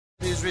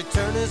His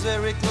return is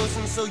very close,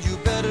 and so you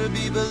better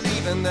be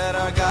believing that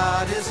our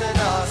God is an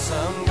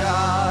awesome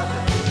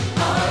God.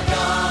 Our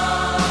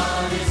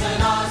God is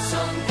an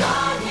awesome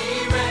God.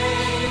 He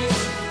reigns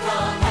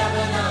from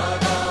heaven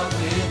above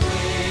with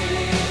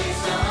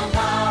wisdom,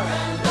 power,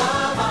 and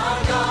love.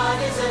 Our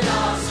God is an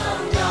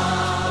awesome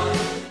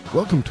God.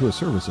 Welcome to a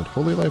service at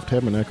Holy Life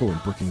Tabernacle in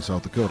Brookings,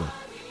 South Dakota.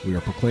 We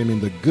are proclaiming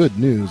the good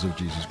news of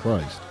Jesus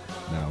Christ.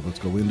 Now let's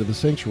go into the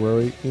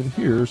sanctuary, and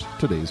here's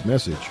today's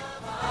message.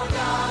 Our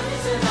God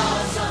is an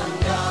awesome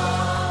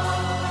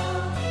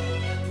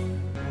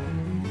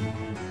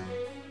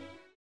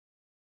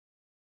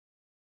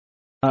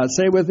God.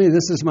 Say with me,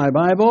 this is my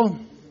Bible.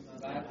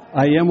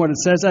 I am what it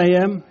says I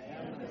am.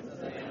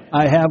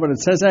 I have what it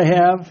says I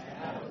have.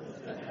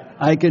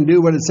 I can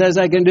do what it says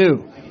I can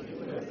do.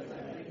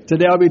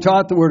 Today I'll be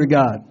taught the Word of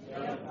God.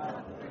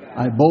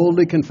 I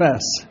boldly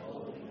confess.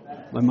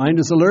 My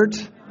mind is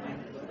alert.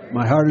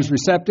 My heart is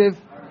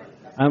receptive.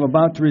 I'm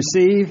about to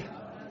receive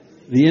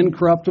the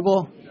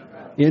incorruptible,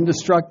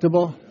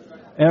 indestructible,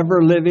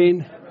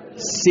 ever-living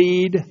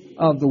seed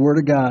of the Word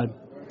of God.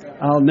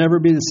 I'll never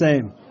be the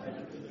same.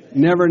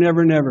 Never,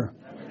 never, never.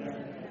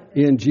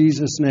 In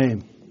Jesus'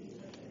 name.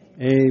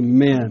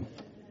 Amen.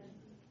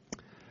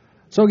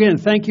 So again,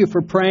 thank you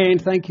for praying.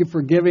 Thank you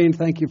for giving.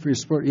 Thank you for your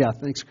support. Yeah,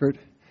 thanks, Kurt.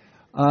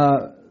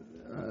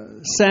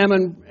 Sam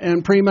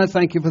and Prima,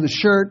 thank you for the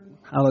shirt.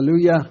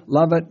 Hallelujah.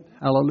 Love it.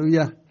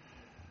 Hallelujah.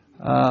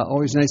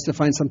 Always nice to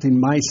find something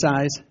my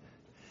size.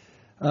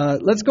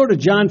 Let's go to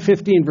John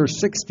 15, verse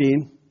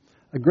 16.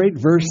 A great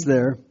verse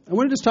there. I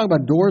want to just talk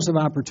about doors of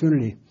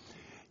opportunity.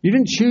 You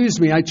didn't choose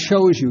me, I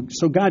chose you.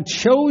 So God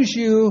chose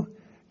you,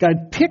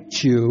 God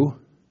picked you,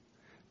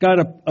 God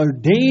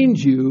ordained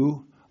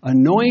you,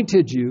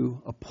 anointed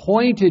you,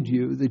 appointed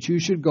you that you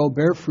should go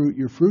bear fruit.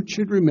 Your fruit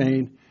should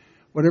remain.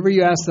 Whatever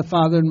you ask the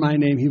Father in my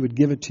name, He would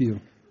give it to you.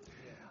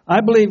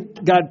 I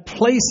believe God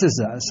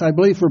places us. I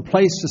believe we're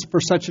placed for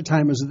such a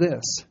time as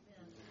this.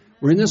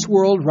 We're in this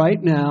world right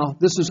now.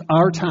 This is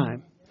our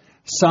time.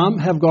 Some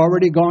have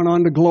already gone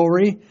on to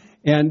glory,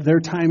 and their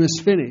time is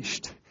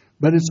finished.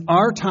 But it's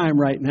our time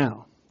right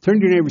now. Turn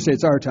to your neighbor and say,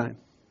 it's our time.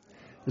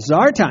 This is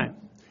our time.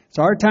 It's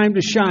our time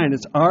to shine.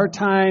 It's our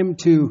time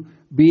to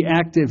be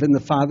active in the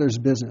Father's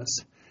business.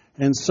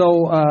 And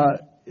so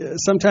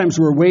sometimes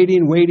we're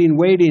waiting.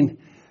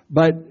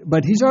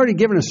 But He's already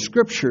given us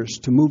scriptures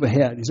to move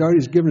ahead. He's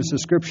already given us the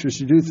scriptures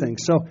to do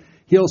things. So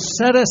He'll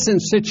set us in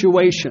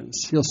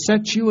situations. He'll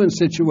set you in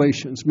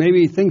situations,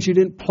 maybe things you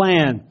didn't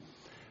plan.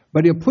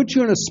 But He'll put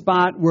you in a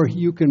spot where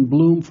you can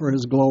bloom for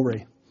His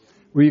glory,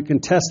 where you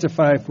can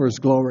testify for His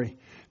glory.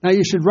 Now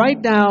you should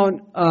write down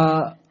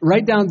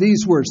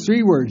these words,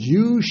 3 words.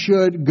 You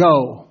should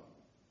go.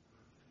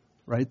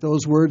 Write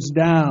those words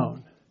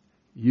down.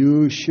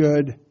 You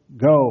should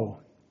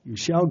go. You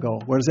shall go.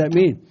 What does that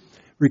mean?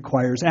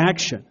 Requires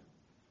action,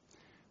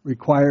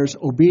 requires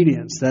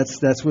obedience.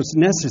 That's what's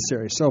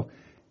necessary. So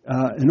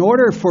in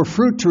order for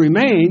fruit to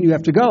remain, you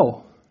have to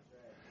go.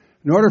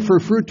 In order for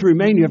fruit to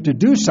remain, you have to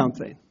do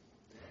something.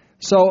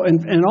 So,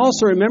 and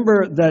also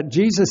remember that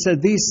Jesus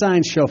said, these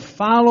signs shall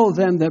follow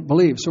them that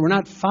believe. So we're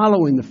not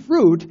following the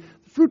fruit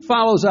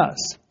follows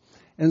us.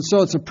 And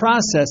so it's a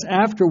process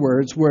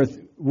afterwards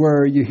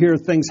where you hear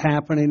things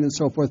happening and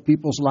so forth,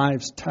 people's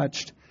lives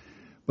touched.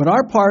 But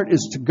our part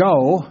is to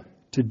go,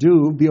 to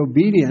do, be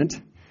obedient,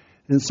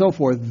 and so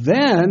forth.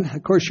 Then,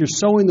 of course, you're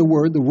sowing the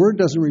Word. The Word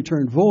doesn't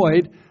return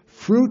void.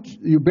 Fruit,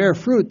 you bear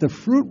fruit. The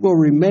fruit will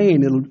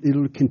remain.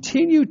 It'll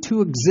continue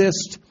to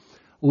exist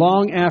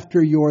long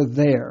after you're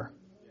there.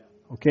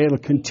 Okay, it'll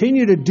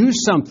continue to do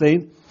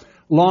something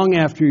long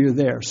after you're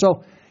there.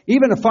 So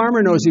even a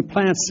farmer knows he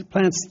plants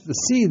the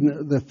seed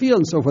in the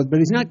field and so forth, but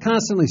he's not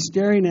constantly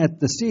staring at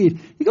the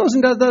seed. He goes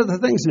and does other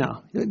things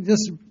now.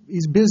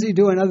 He's busy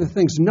doing other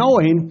things,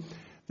 knowing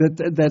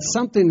that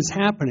something is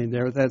happening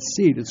there with that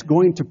seed. It's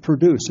going to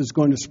produce. It's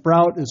going to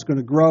sprout. It's going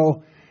to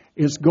grow.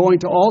 It's going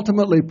to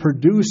ultimately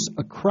produce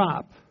a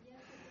crop.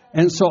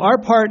 And so our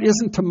part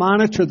isn't to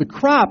monitor the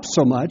crop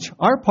so much.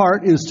 Our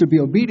part is to be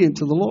obedient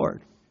to the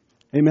Lord.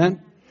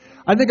 Amen?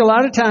 I think a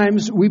lot of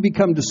times we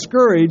become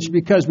discouraged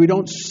because we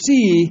don't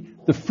see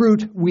the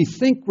fruit we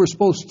think we're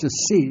supposed to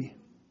see.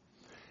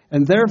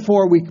 And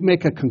therefore we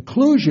make a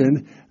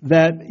conclusion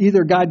that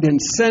either God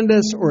didn't send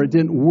us or it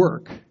didn't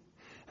work.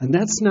 And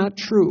that's not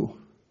true.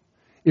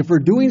 If we're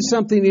doing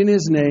something in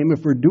His name,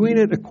 if we're doing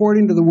it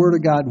according to the Word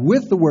of God,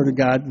 with the Word of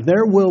God,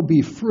 there will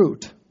be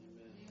fruit.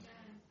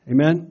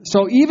 Amen?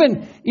 So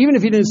even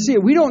if you didn't see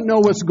it, we don't know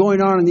what's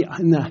going on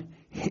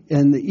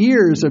in the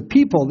ears of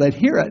people that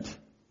hear it.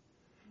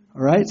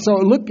 All right? So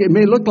it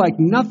may look like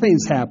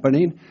nothing's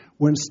happening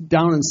when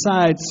down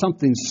inside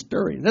something's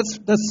stirring.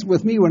 That's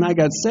with me when I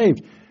got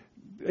saved.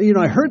 You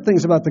know, I heard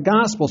things about the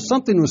gospel.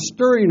 Something was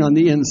stirring on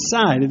the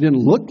inside. It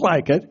didn't look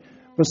like it,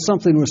 but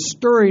something was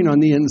stirring on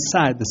the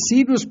inside. The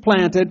seed was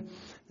planted,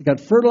 it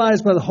got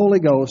fertilized by the Holy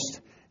Ghost,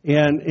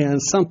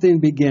 and something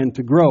began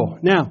to grow.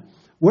 Now,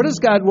 what does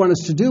God want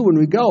us to do when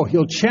we go?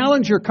 He'll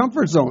challenge your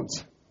comfort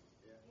zones.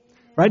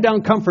 Write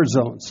down comfort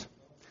zones.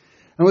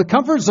 And with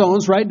comfort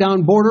zones, write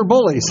down border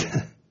bullies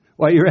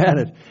while you're at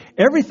it.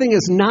 Everything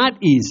is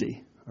not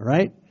easy, all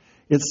right?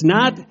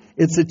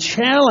 It's a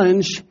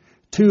challenge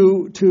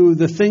to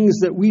the things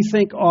that we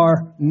think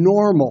are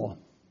normal.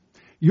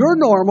 Your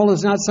normal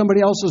is not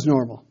somebody else's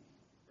normal.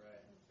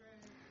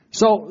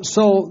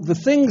 So the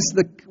things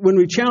that when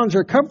we challenge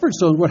our comfort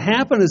zone, what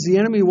happens is the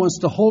enemy wants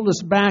to hold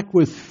us back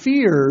with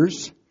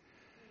fears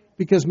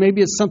because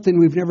maybe it's something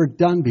we've never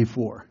done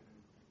before.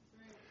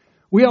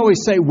 We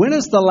always say, when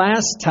is the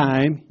last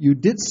time you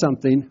did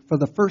something for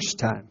the first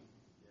time?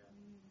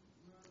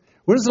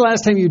 When is the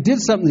last time you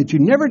did something that you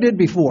never did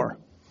before?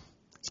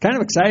 It's kind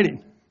of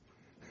exciting.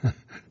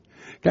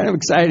 Kind of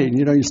exciting.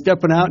 You know, you're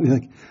stepping out and you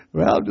think,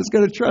 well, I'm just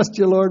going to trust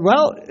you, Lord.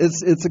 Well,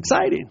 it's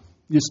exciting.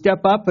 You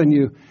step up and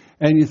you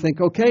think,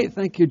 okay,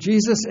 thank you,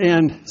 Jesus,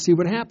 and see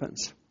what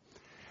happens.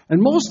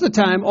 And most of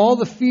the time, all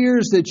the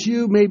fears that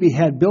you maybe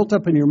had built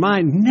up in your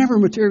mind never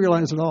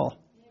materialize at all.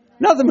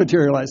 Nothing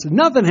materializes.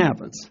 Nothing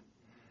happens.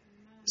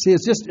 See,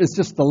 it's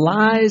just the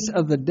lies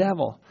of the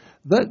devil.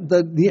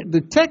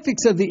 The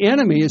tactics of the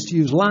enemy is to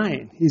use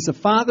lying. He's the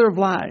father of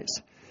lies.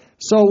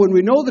 So when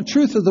we know the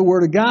truth of the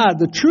Word of God,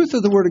 the truth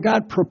of the Word of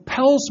God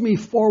propels me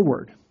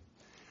forward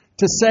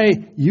to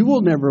say, you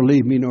will never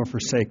leave me nor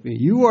forsake me.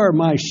 You are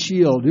my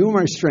shield. You are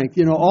my strength.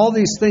 You know, all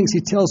these things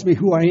he tells me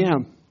who I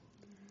am.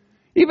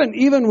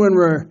 Even when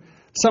we're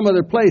some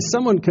other place,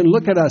 someone can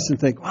look at us and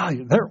think, wow,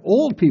 they're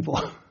old people.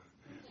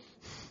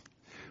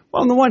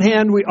 Well, on the one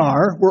hand,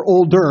 we're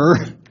older.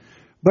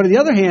 But on the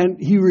other hand,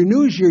 he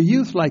renews your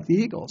youth like the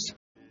eagles.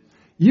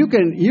 You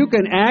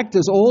can act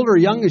as old or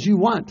young as you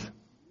want.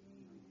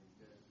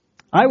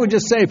 I would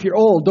just say, if you're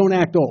old, don't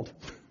act old.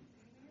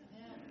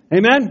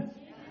 Amen?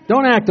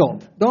 Don't act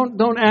old.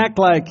 Don't act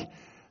like...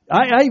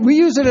 we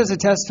use it as a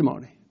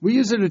testimony. We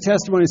use it as a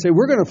testimony to say,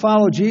 we're going to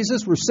follow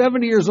Jesus. We're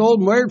 70 years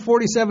old, married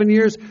 47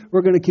 years.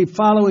 We're going to keep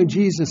following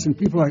Jesus. And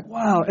people are like,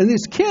 wow. And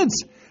these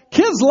kids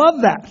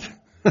love that.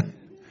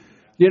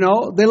 You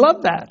know, they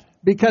love that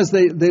because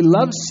they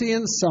love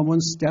seeing someone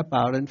step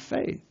out in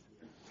faith.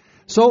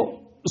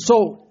 So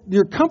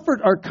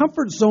our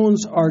comfort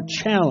zones are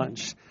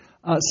challenged.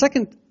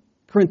 2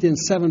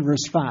 Corinthians 7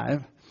 verse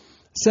 5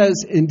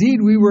 says, indeed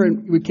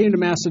we came to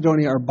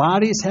Macedonia, our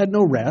bodies had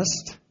no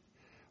rest.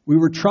 We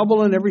were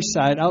troubled on every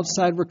side.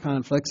 Outside were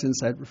conflicts,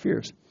 inside were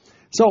fears.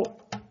 So,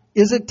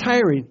 is it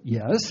tiring?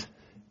 Yes.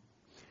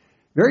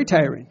 Very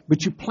tiring.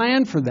 But you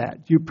plan for that.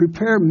 You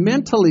prepare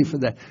mentally for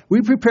that.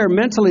 We prepare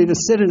mentally to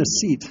sit in a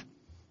seat.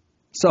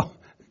 So,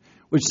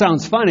 which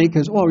sounds funny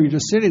because, you're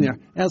just sitting there.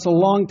 That's a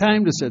long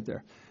time to sit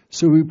there.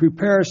 So we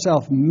prepare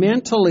ourselves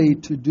mentally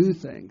to do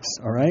things,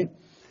 all right?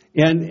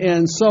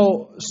 And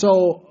so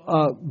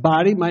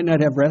body might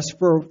not have rest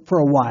for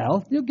a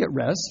while. You'll get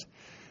rest.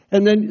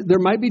 And then there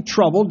might be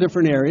trouble,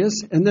 different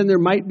areas. And then there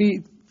might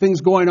be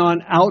things going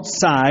on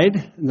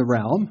outside in the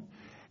realm.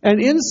 And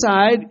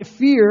inside,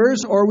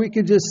 fears, or we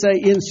could just say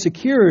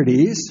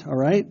insecurities, all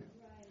right?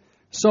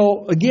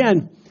 So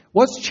again,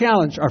 what's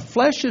challenged? Our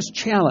flesh is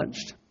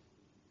challenged.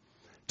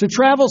 To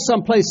travel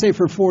someplace, say,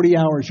 for 40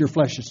 hours, your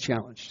flesh is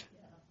challenged.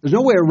 There's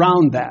no way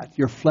around that.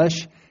 Your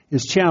flesh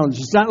is challenged.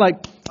 It's not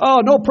like,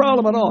 no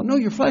problem at all. No,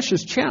 your flesh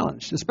is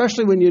challenged,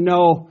 especially when you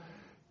know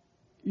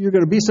you're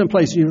going to be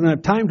someplace and you don't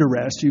have time to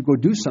rest. You go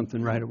do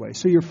something right away.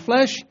 So your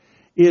flesh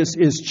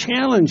is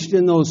challenged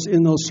in those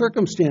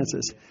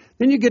circumstances.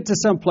 Then you get to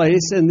some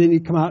place and then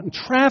you come out in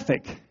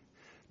traffic.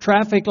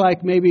 Traffic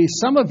like maybe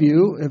some of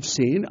you have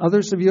seen,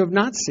 others of you have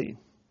not seen.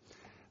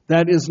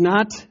 That does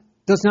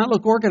not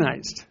look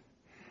organized.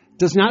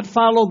 Does not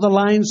follow the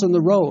lines on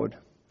the road.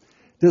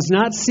 Does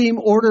not seem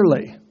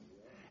orderly.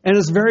 And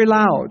is very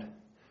loud.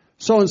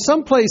 So in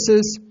some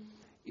places,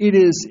 it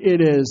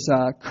is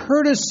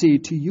courtesy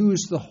to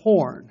use the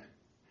horn.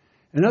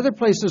 In other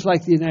places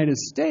like the United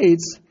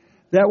States,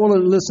 that will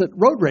elicit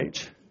road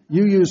rage.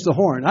 You use the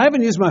horn. I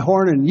haven't used my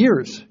horn in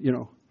years,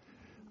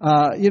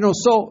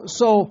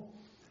 So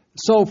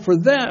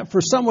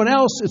for someone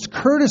else, it's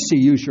courtesy.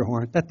 Use your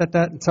horn.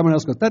 And someone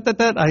else goes,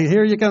 I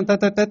hear you going,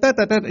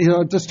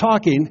 just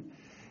talking.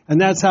 And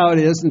that's how it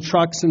is in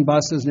trucks and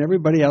buses, and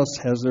everybody else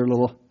has their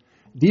little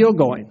deal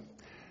going.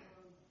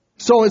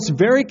 So it's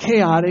very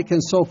chaotic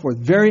and so forth,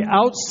 very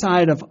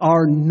outside of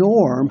our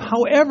norm.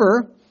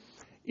 However,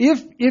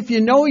 if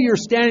you know you're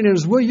standing in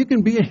His will, you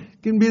can be in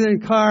the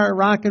car,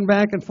 rocking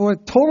back and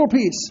forth. Total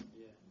peace.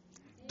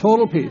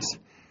 Total peace.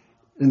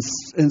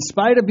 In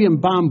spite of being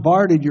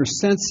bombarded, your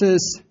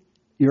senses,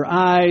 your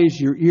eyes,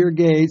 your ear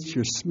gates,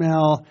 your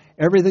smell,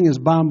 everything is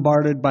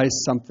bombarded by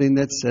something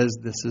that says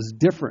this is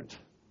different.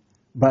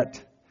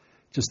 But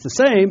just the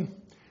same,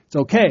 it's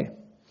okay.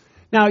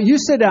 Now, you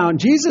sit down.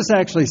 Jesus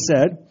actually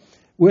said,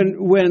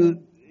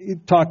 when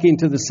talking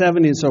to the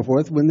 70 and so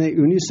forth, when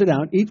you sit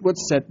down, eat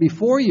what's set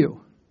before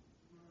you.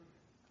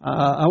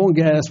 I won't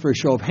ask for a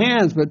show of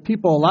hands, but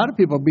a lot of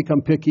people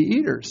become picky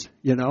eaters,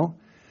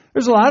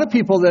 There's a lot of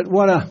people that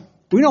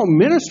we don't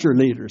minister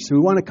leaders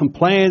who want to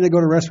complain. They go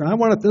to a restaurant. I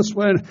want it this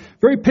way.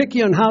 Very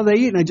picky on how they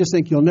eat. And I just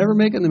think you'll never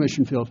make it in the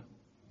mission field.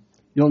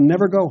 You'll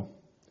never go.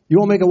 You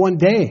won't make it one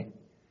day.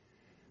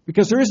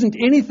 Because there isn't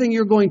anything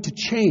you're going to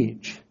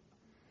change.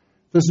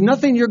 There's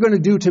nothing you're going to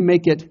do to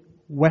make it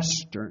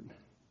Western.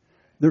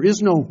 There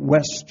is no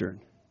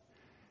Western.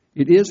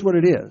 It is what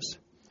it is.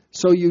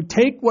 So you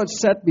take what's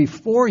set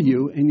before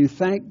you and you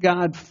thank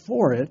God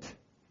for it.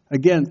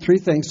 Again, three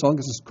things. So long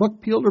as it's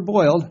cooked, peeled, or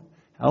boiled,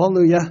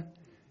 hallelujah,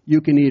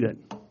 you can eat it.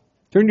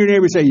 Turn to your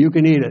neighbor and say, you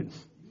can eat it.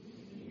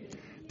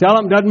 Tell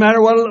them, doesn't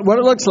matter what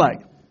it looks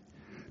like.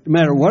 No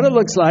matter what it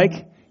looks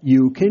like,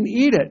 you can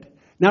eat it.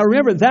 Now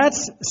remember,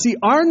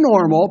 our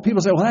normal,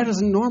 people say, well, that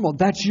isn't normal.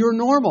 That's your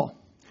normal.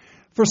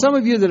 For some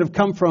of you that have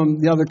come from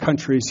the other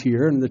countries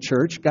here in the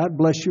church, God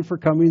bless you for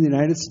coming to the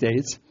United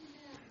States.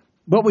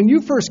 But when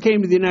you first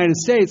came to the United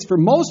States, for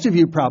most of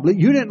you probably,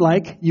 you didn't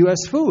like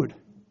U.S. food.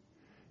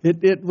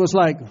 It was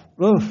like,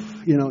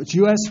 it's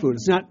U.S. food.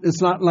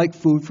 It's not like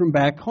food from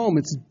back home.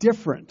 It's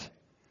different.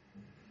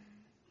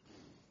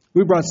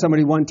 We brought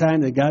somebody one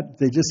time, they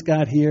just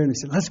got here, and they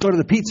said, let's go to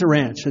the Pizza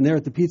Ranch. And they're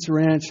at the Pizza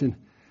Ranch, and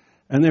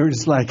they were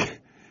just like,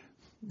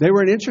 they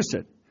weren't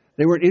interested.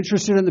 They weren't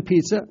interested in the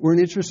pizza, weren't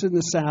interested in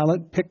the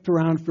salad, picked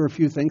around for a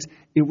few things.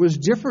 It was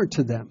different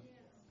to them.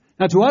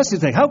 Now to us,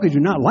 it's like, how could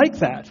you not like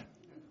that?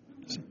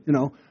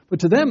 But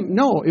to them,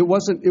 no, it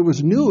wasn't. It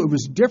was new. It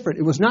was different.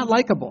 It was not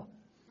likable.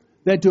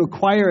 They had to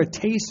acquire a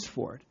taste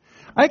for it.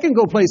 I can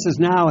go places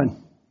now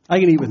and I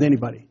can eat with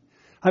anybody.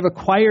 I've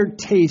acquired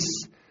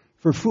tastes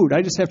for food.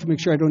 I just have to make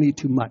sure I don't eat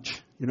too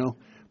much,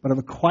 But I've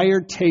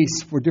acquired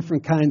tastes for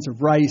different kinds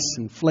of rice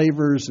and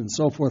flavors and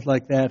so forth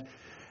like that.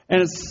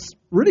 And it's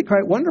really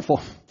quite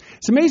wonderful.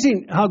 It's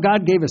amazing how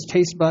God gave us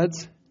taste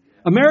buds.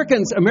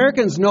 Americans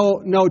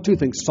know two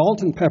things,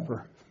 salt and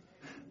pepper.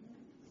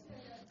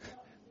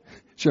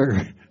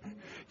 Sugar.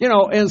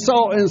 And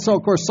so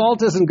of course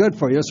salt isn't good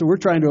for you, so we're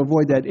trying to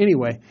avoid that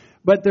anyway.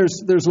 But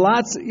there's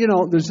lots,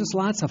 there's just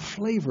lots of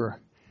flavor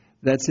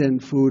that's in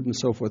food and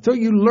so forth. So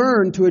you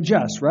learn to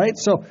adjust, right?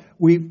 So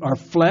our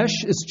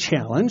flesh is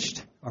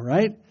challenged, all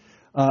right?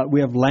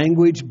 We have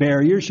language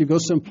barriers. You go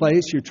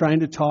someplace, you're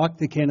trying to talk,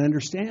 they can't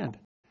understand.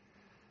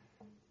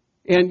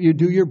 And you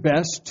do your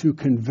best to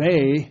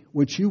convey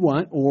what you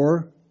want,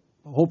 or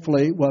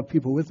hopefully we'll have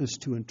people with us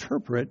to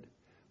interpret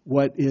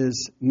what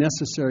is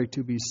necessary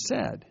to be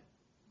said.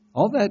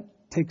 All that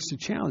takes a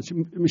challenge.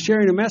 I'm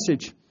sharing a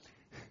message.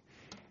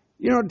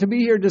 To be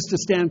here just to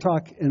stand and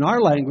talk in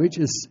our language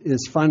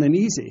is fun and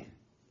easy.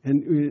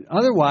 And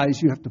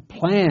otherwise, you have to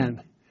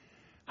plan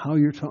how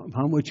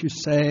much you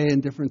say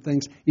and different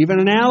things. Even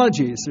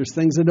analogies. There's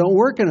things that don't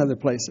work in other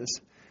places.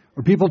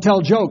 Or people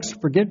tell jokes.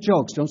 Forget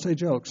jokes. Don't say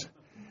jokes.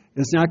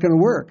 It's not going to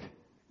work.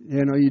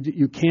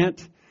 You can't.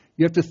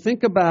 You have to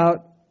think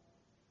about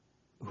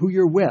who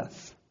you're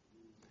with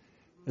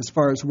as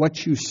far as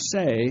what you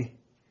say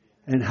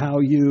and how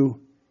you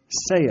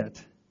say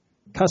it.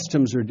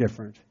 Customs are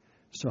different.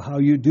 So how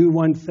you do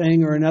one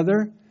thing or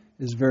another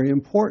is very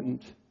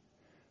important.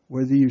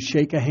 Whether you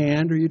shake a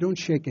hand or you don't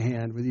shake a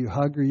hand, whether you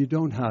hug or you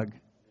don't hug,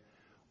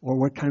 or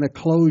what kind of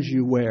clothes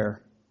you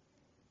wear.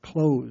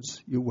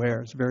 Clothes you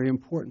wear is very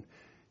important.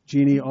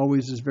 Jeannie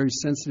always is very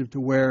sensitive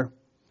to wear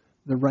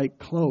the right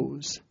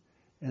clothes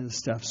and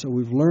stuff. So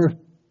we've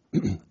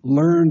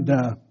learned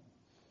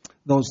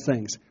those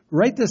things.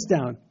 Write this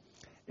down.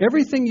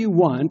 Everything you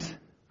want,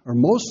 or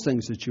most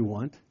things that you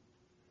want,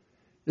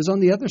 is on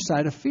the other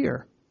side of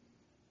fear.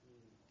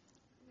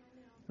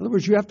 In other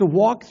words, you have to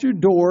walk through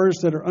doors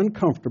that are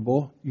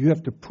uncomfortable. You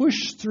have to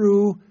push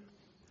through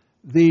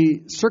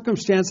the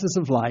circumstances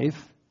of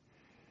life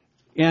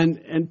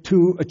and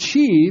to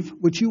achieve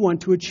what you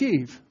want to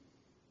achieve.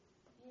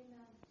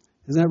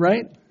 Isn't that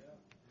right?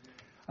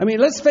 I mean,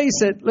 let's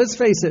face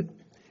it.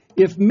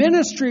 If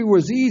ministry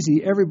was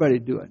easy,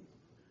 everybody'd do it.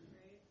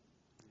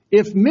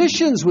 If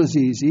missions was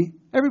easy,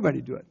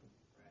 everybody'd do it.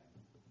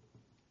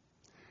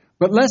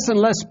 But less and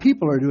less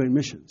people are doing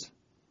missions.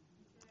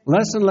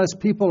 Less and less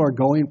people are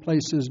going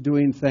places,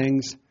 doing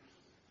things.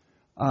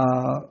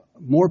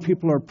 More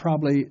people are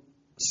probably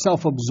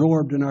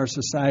self-absorbed in our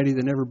society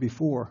than ever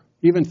before.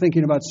 Even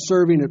thinking about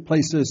serving at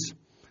places,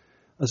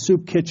 a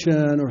soup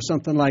kitchen or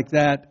something like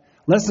that.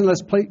 Less and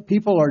less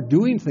people are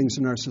doing things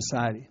in our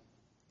society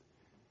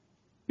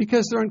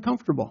because they're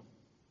uncomfortable.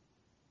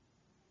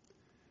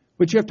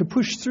 But you have to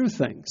push through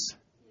things.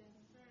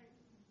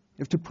 You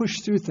have to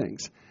push through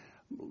things.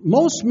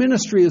 Most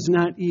ministry is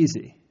not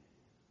easy.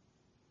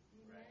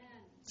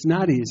 It's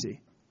not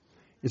easy.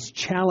 It's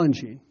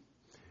challenging.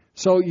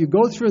 So you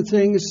go through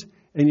things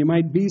and you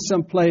might be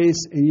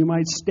someplace and you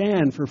might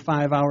stand for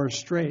 5 hours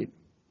straight.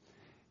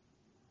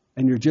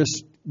 And you're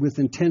just with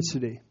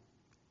intensity.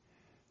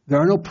 There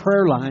are no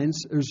prayer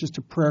lines. There's just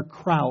a prayer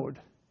crowd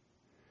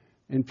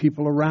and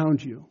people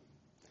around you.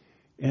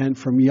 And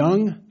from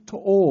young to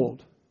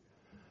old.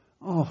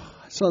 Oh,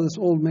 I saw this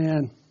old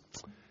man.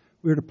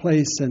 We were at a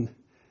place and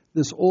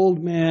this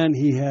old man,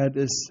 he had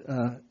this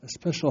a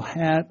special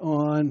hat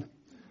on,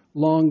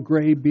 long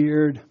gray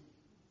beard,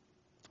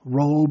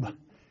 robe,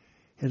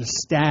 had a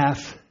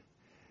staff,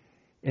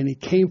 and he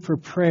came for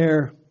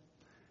prayer,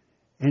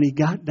 and he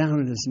got down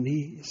on his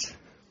knees.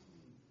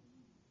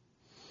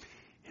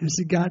 As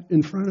he got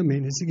in front of me,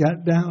 and as he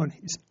got down,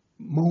 he's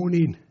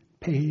moaning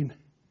pain.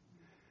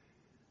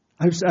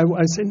 I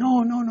said,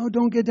 no,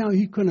 don't get down.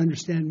 He couldn't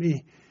understand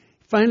me.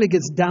 He finally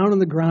gets down on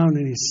the ground,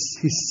 and he's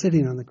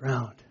sitting on the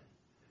ground,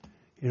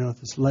 with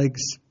his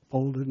legs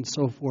folded and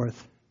so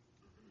forth.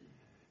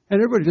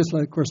 And everybody just,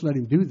 of course, let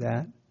him do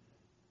that.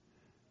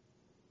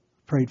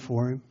 Prayed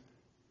for him.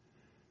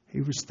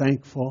 He was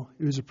thankful.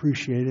 He was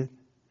appreciated.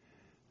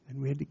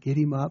 And we had to get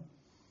him up.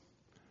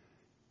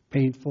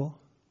 Painful.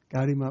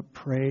 Got him up,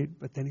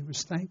 prayed, but then he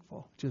was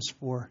thankful just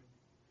for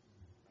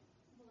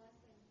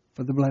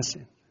the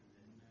blessing.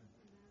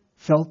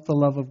 Felt the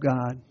love of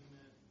God.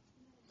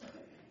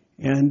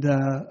 And,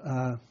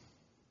 there's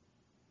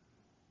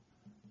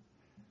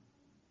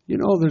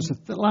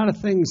a lot of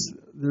things,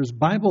 there's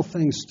Bible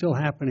things still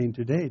happening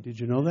today. Did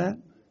you know that?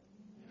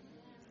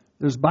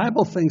 There's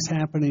Bible things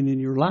happening in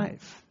your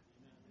life.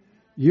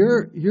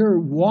 You're a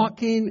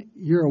walking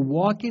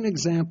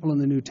example in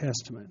the New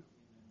Testament.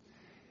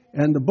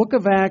 And the book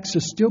of Acts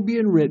is still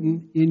being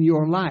written in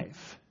your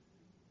life.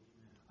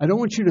 I don't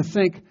want you to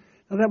think,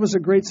 oh, that was a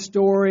great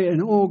story,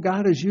 and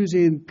God is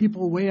using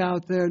people way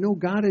out there. No,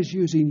 God is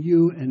using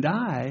you and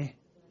I.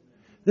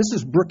 This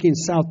is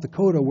Brookings, South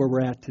Dakota, where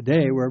we're at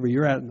today, wherever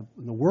you're at in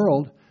the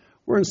world.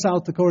 We're in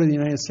South Dakota, the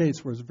United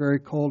States, where it's very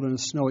cold and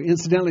snowy.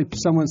 Incidentally,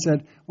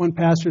 one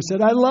pastor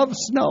said, I love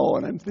snow.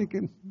 And I'm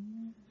thinking,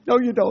 no,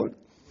 you don't.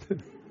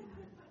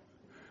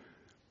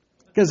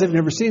 Because they've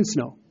never seen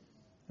snow.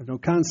 They have no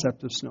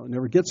concept of snow. It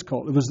never gets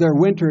cold. It was their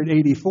winter at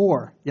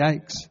 84.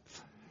 Yikes.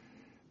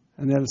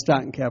 And they had a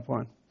stocking cap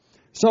on.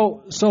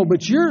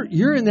 But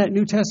you're in that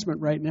New Testament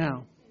right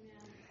now.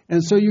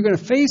 And so you're going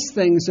to face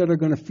things that are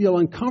going to feel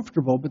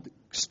uncomfortable, but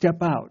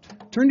step out.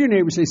 Turn to your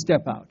neighbor and say,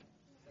 step out.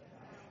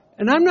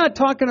 And I'm not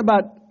talking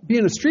about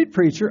being a street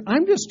preacher.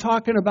 I'm just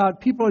talking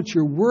about people at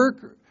your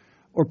work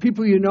or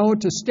people you know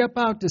to step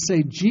out to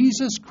say,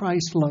 Jesus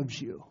Christ loves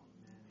you.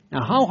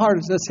 Now, how hard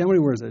is that? How many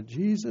words is that?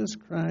 Jesus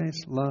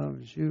Christ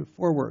loves you.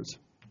 4 words.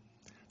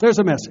 There's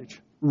a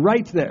message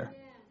right there.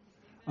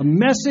 A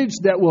message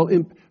that will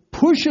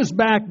pushes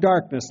back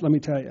darkness, let me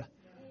tell you.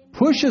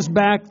 Pushes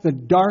back the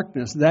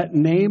darkness, that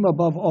name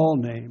above all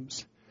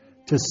names.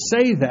 To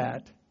say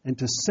that, and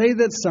to say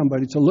that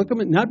somebody, to look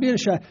them in, not being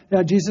shy,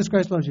 yeah, Jesus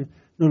Christ loves you.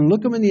 No, to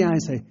look them in the eye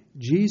and say,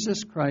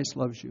 Jesus Christ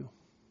loves you.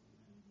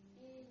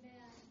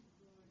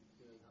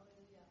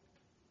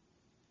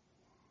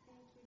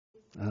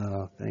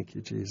 Oh, thank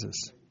you,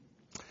 Jesus.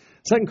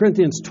 2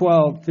 Corinthians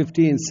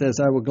 12:15 says,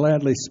 I will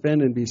gladly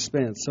spend and be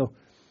spent. So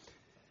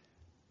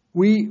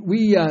we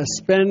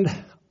spend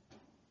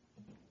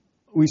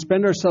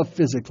ourselves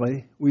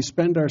physically, we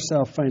spend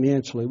ourselves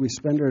financially, we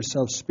spend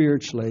ourselves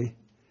spiritually.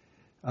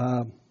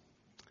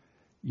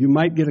 You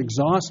might get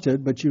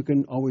exhausted, but you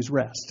can always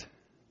rest.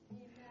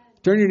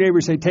 Turn to your neighbor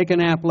and say, take a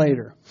nap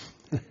later.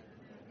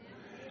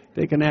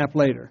 Take a nap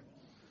later.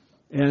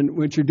 And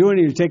what you're doing,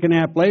 you take a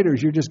nap later,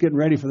 is you're just getting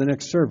ready for the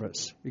next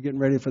service. You're getting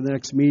ready for the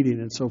next meeting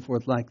and so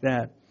forth like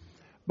that.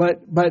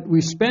 But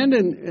we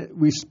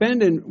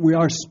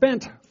are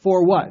spent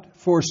for what?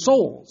 For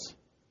souls.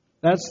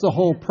 That's the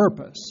whole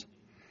purpose.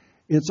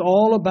 It's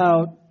all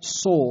about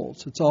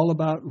souls. It's all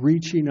about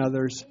reaching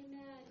others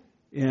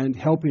and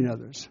helping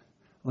others.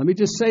 Let me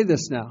just say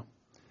this now.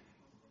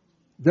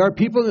 There are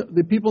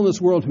the people in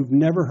this world who've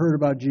never heard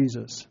about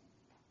Jesus.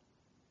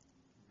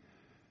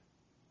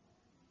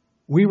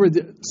 We were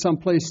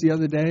someplace the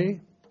other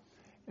day,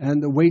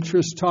 and the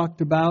waitress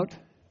talked about,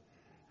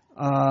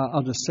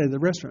 I'll just say the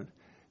restaurant.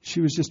 She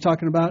was just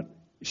talking about,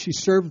 she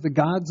served the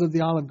gods of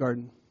the Olive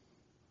Garden.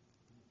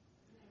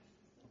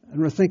 And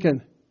we're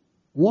thinking,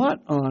 what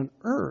on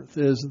earth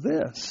is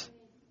this?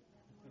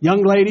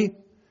 Young lady,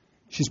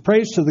 she's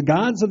praised to the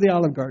gods of the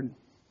Olive Garden.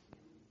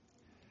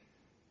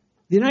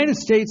 The United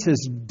States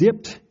has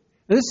dipped.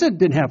 Now this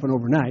didn't happen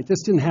overnight.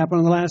 This didn't happen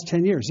in the last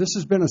 10 years. This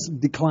has been a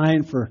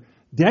decline for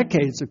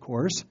decades, of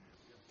course.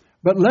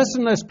 But less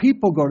and less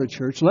people go to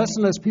church. Less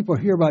and less people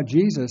hear about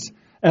Jesus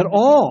at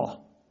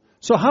all.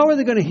 So how are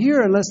they going to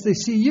hear unless they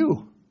see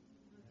you?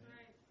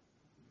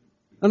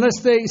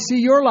 Unless they see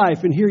your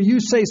life and hear you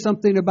say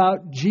something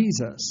about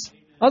Jesus.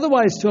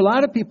 Otherwise, to a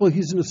lot of people,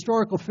 he's an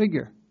historical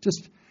figure.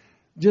 Just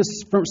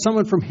from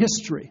someone from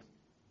history.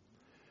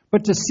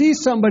 But to see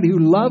somebody who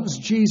loves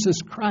Jesus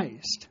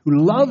Christ,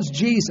 who loves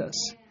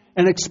Jesus,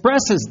 and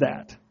expresses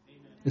that,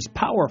 is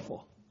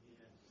powerful.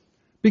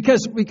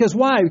 Because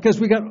why? Because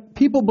we got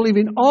people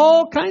believing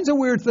all kinds of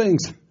weird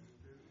things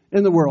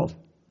in the world.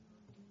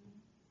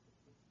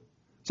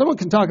 Someone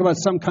can talk about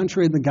some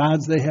country and the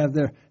gods they have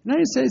there. The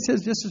United States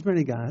has just as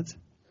many gods.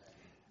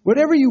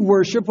 Whatever you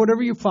worship,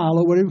 whatever you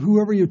follow,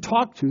 whoever you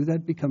talk to,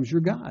 that becomes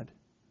your God.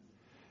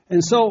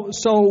 And so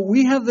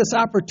we have this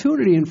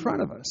opportunity in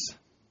front of us.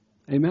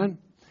 Amen?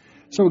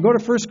 So we go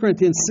to 1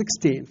 Corinthians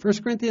 16. 1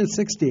 Corinthians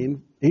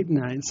 16, 8 and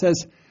 9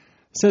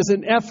 says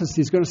in Ephesus,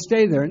 he's going to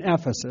stay there in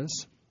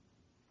Ephesus,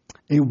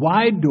 a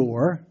wide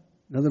door,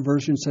 another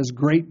version says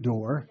great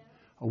door,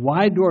 a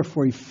wide door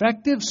for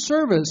effective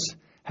service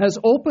has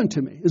opened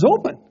to me. Is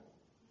open.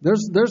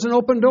 There's an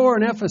open door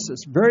in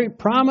Ephesus. Very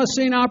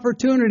promising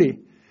opportunity.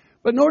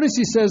 But notice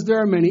he says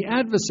there are many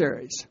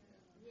adversaries.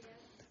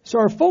 So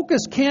our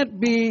focus can't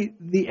be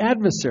the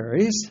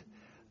adversaries.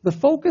 The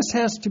focus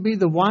has to be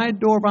the wide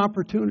door of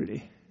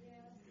opportunity.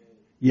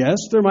 Yes,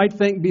 there might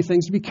be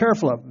things to be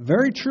careful of.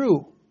 Very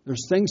true.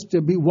 There's things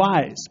to be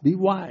wise. Be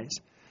wise.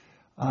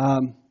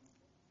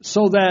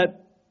 So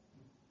that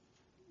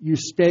you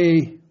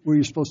stay where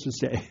you're supposed to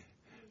stay.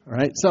 All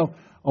right? So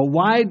a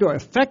wide door,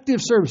 effective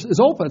service is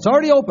open. It's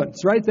already open.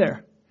 It's right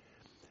there.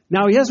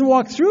 Now, he hasn't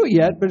walked through it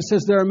yet, but it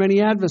says there are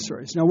many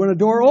adversaries. Now, when a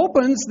door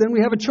opens, then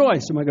we have a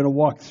choice. Am I going to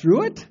walk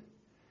through it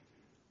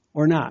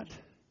or not?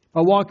 If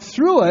I walk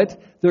through it,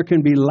 there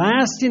can be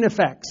lasting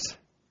effects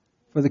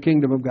for the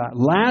kingdom of God.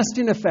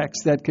 Lasting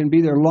effects that can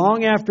be there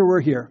long after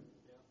we're here.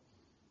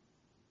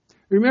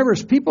 Remember,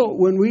 as people,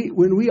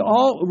 we're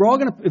all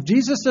going to, if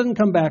Jesus doesn't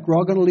come back, we're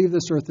all going to leave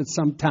this earth at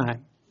some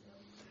time.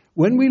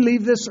 When we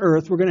leave this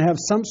earth, we're going to have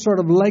some sort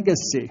of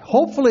legacy.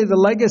 Hopefully the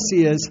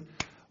legacy is,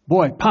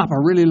 boy, Papa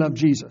really loved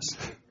Jesus.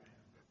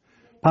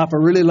 Papa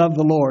really loved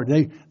the Lord.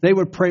 They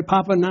would pray,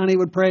 Papa and Nani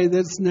would pray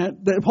this and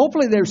that.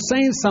 Hopefully they're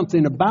saying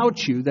something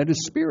about you that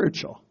is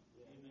spiritual.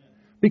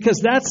 Because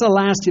that's a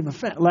lasting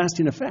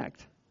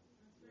effect.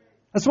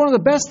 That's one of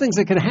the best things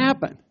that can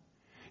happen.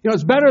 You know,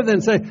 it's better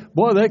than say,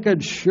 boy, they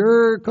could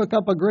sure cook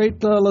up a great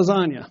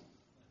lasagna.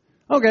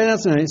 Okay,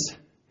 that's nice.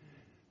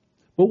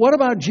 But what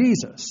about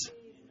Jesus?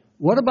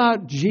 What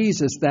about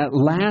Jesus, that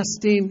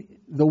lasting,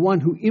 the one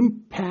who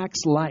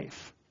impacts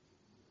life?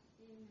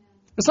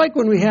 It's like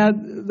when we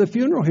had the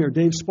funeral here,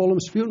 Dave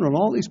Spolam's funeral, and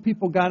all these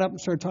people got up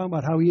and started talking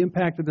about how he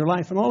impacted their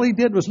life. And all he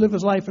did was live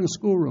his life in a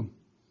schoolroom.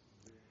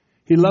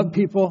 He loved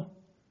people.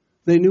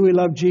 They knew he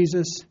loved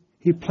Jesus.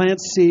 He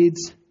plants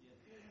seeds.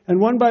 And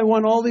one by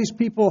one, all these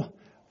people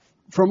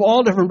from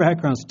all different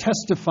backgrounds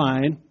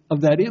testifying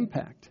of that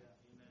impact.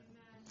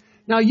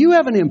 Now, you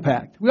have an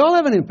impact. We all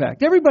have an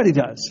impact. Everybody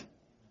does.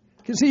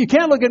 See, you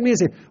can't look at me and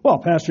say, well,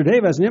 Pastor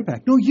Dave has an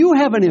impact. No, you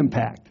have an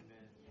impact.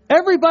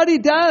 Everybody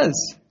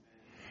does.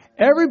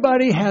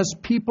 Everybody has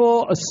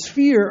people, a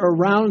sphere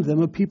around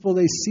them of people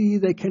they see,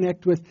 they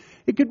connect with.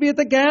 It could be at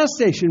the gas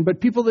station, but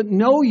people that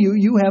know you,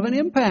 you have an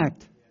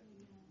impact.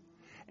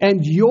 And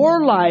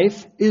your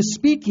life is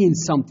speaking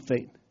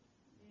something.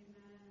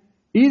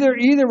 Either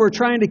we're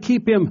trying to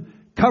keep him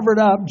covered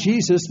up,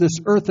 Jesus, this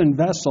earthen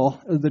vessel,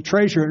 the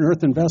treasure in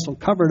earthen vessel,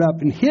 covered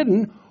up and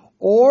hidden,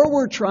 or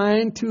we're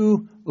trying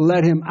to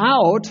let him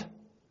out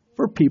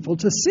for people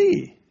to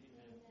see.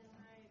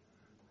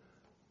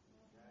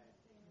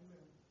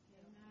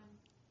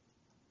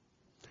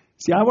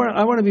 See, I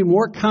want to be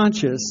more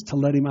conscious to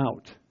let him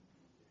out.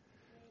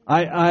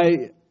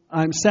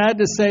 I'm sad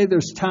to say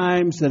there's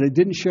times that I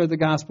didn't share the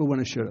gospel when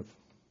I should have.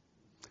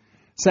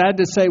 Sad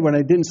to say when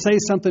I didn't say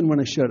something when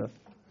I should have.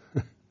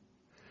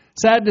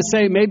 Sad to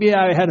say maybe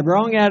I had a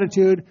wrong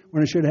attitude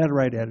when I should have had a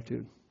right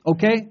attitude.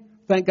 Okay?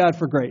 Thank God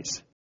for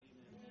grace.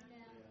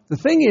 The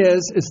thing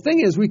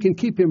is we can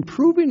keep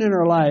improving in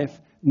our life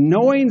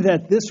knowing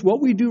that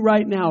what we do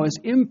right now is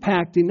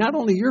impacting not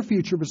only your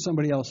future but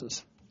somebody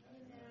else's.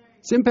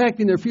 It's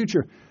impacting their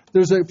future.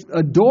 There's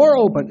a door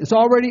open. It's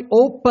already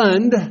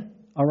opened,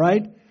 all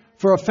right,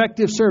 for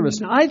effective service.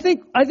 Now, I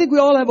think we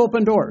all have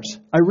open doors.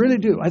 I really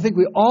do. I think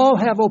we all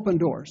have open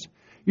doors.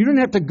 You don't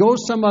have to go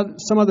some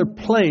other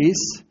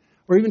place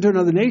or even to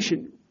another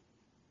nation.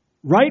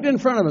 Right in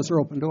front of us are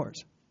open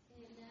doors.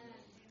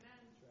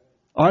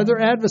 Are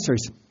there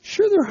adversaries?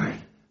 Sure there are.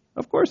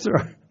 Of course there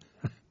are.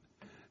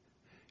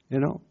 You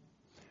know,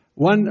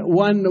 one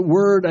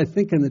word I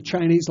think in the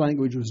Chinese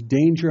language was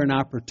danger and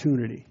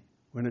opportunity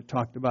when it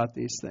talked about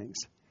these things.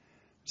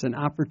 It's an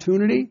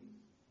opportunity,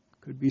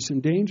 could be some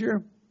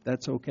danger,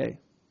 that's okay. Is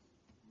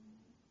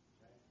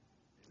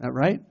that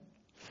right?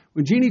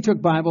 When Jeannie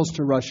took Bibles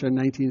to Russia in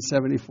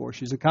 1974,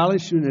 she's a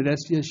college student at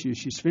SDSU.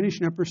 She's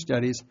finishing up her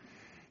studies.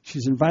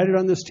 She's invited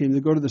on this team. They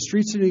go to the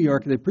streets of New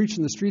York. They preach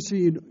in the streets of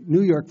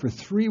New York for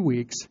 3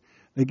 weeks.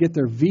 They get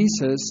their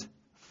visas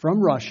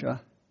from Russia,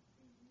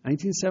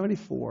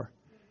 1974.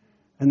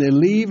 And they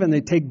leave and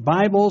they take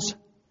Bibles,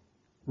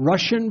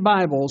 Russian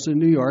Bibles in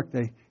New York.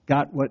 They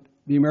got what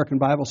the American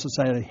Bible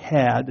Society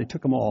had. They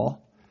took them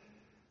all,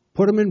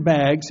 put them in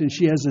bags, and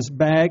she has this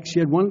bag. She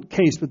had one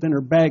case, but then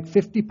her bag,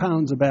 50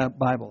 pounds of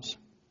Bibles.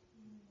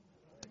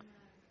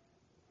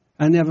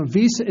 And they have a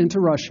visa into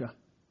Russia,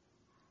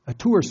 a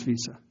tourist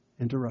visa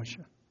into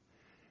Russia.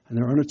 And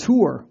they're on a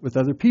tour with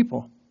other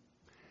people.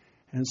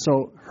 And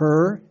so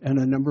her and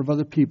a number of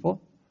other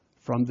people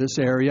from this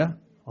area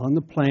on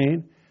the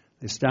plane,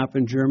 they stop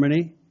in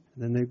Germany,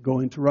 and then they go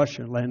into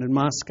Russia, land in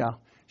Moscow.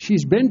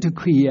 She's been to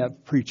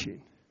Kiev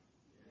preaching.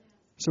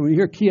 So when you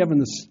hear Kiev on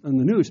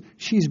the news,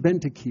 she's been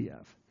to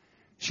Kiev.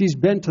 She's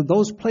been to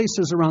those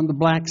places around the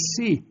Black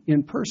Sea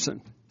in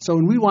person. So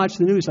when we watch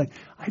the news, like,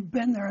 I've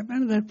been there, I've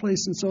been to that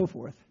place, and so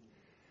forth.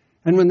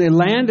 And when they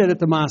landed at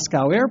the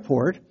Moscow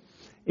airport,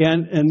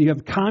 and you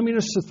have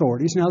communist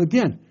authorities, now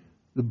again,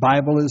 the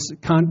Bible is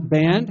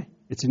banned.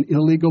 It's an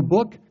illegal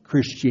book.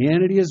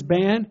 Christianity is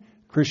banned.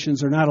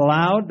 Christians are not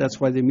allowed. That's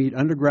why they meet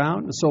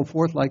underground and so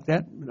forth like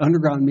that.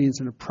 Underground means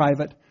in a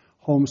private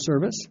home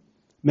service.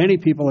 Many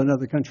people in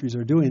other countries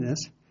are doing this.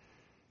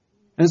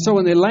 And so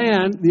when they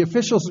land, the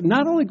officials are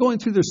not only going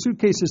through their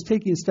suitcases,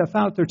 taking stuff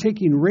out, they're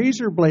taking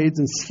razor blades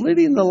and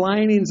slitting the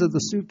linings of the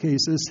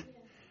suitcases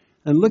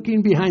and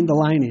looking behind the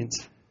linings.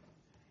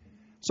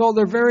 So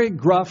they're very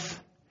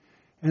gruff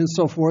and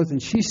so forth.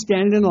 And she's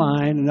standing in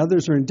line, and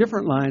others are in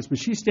different lines, but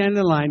she's standing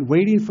in line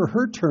waiting for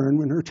her turn.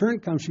 When her turn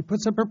comes, she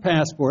puts up her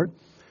passport.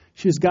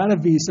 She's got a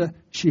visa.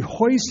 She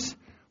hoists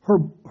her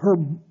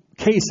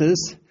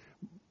case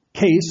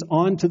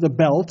onto the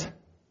belt.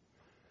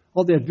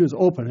 All they have to do is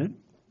open it.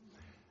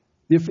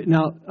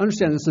 Now,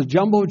 understand, this is a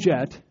jumbo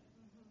jet,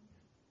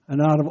 and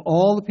out of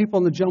all the people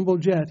in the jumbo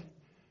jet,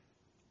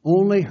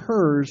 only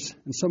hers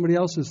and somebody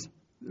else's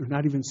are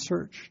not even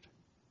searched.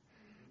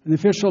 And the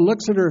official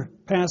looks at her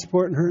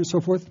passport and her and so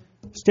forth,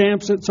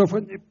 stamps it, so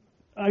forth.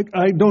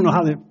 I don't know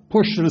how they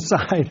pushed it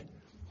aside.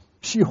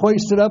 She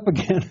hoists it up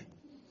again,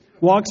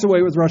 walks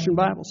away with Russian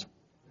Bibles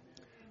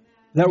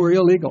that were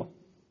illegal,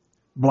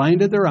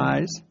 blinded their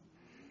eyes.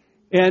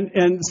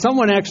 And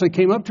someone actually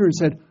came up to her and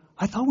said,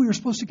 I thought we were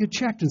supposed to get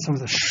checked. And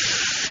someone said,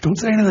 shh, don't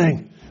say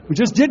anything. We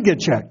just did get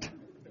checked.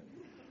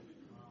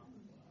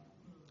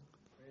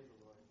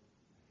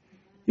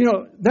 You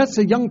know, that's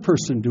a young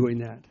person doing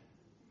that.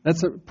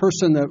 That's a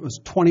person that was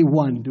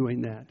 21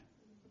 doing that.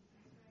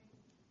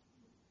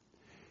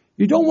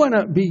 You don't want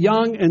to be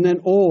young and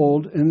then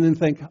old and then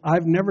think,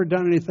 I've never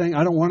done anything.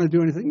 I don't want to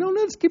do anything. No,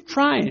 let's keep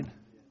trying.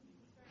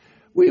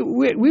 We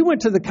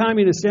went to the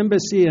Communist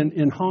Embassy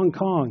in Hong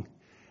Kong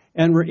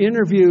and were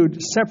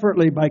interviewed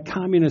separately by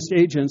communist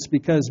agents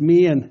because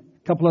me and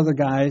a couple other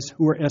guys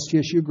who were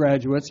STSU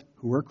graduates,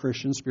 who were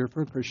Christians,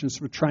 Spirit-filled Christians,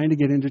 were trying to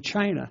get into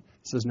China.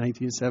 This is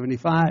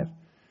 1975.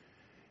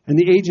 And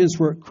the agents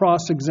were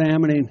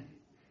cross-examining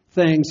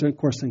things, and of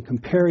course, then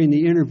comparing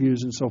the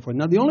interviews and so forth.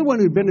 Now, the only one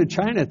who'd been to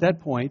China at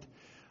that point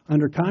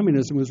under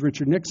communism was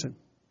Richard Nixon.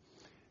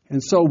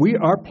 And so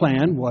our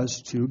plan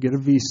was to get a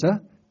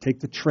visa,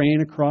 take the train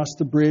across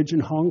the bridge in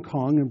Hong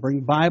Kong, and bring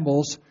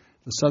Bibles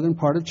the southern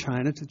part of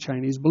China to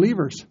Chinese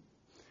believers.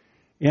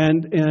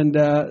 And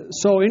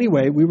so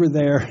anyway, we were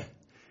there,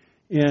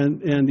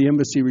 and the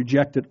embassy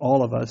rejected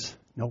all of us.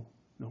 No,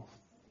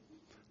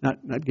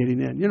 not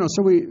getting in. You know,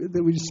 so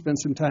we just spent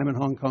some time in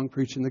Hong Kong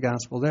preaching the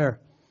gospel there.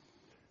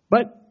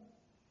 But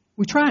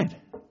we tried.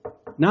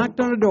 Knocked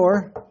on a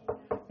door.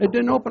 It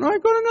didn't open. All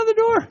right, go to another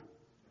door.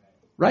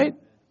 Right?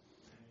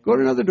 Go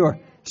to another door.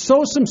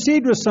 Sow some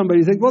seed with somebody.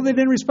 You think, well, they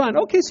didn't respond.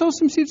 Okay, sow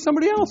some seed with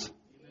somebody else.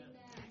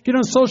 Get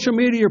on social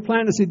media, you're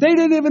planting a seed. They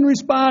didn't even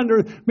respond,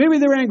 or maybe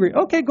they're angry.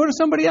 Okay, go to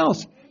somebody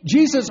else.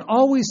 Jesus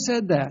always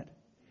said that.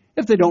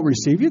 If they don't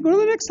receive you, go to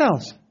the next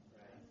house.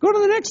 Go to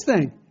the next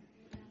thing.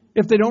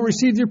 If they don't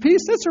receive your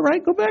peace, that's all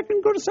right. Go back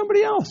and go to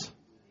somebody else.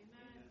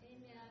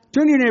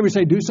 Turn to your neighbor and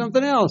say, do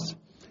something else.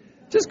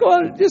 Just go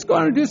out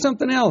and do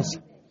something else.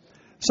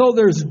 So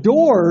there's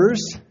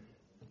doors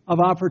of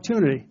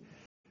opportunity.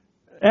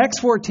 Acts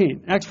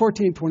 14,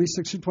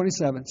 26 to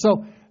 27.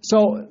 So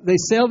they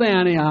sailed to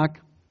Antioch,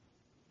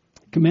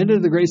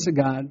 commended the grace of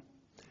God.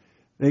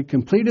 They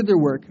completed their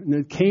work, and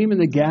they came and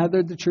they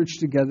gathered the church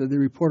together. They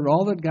reported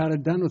all that God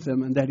had done with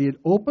them and that He had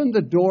opened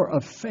the door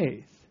of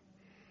faith.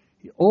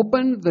 He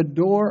opened the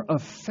door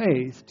of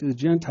faith to the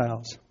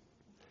Gentiles.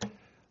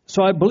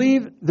 So I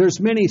believe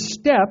there's many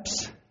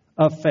steps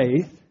of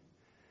faith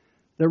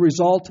that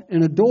result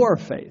in a door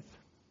of faith.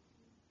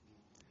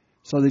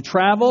 So they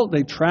traveled,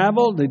 they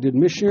did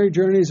missionary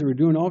journeys, they were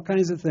doing all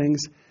kinds of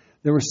things.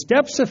 There were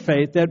steps of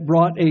faith that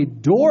brought a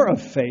door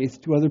of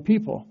faith to other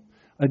people.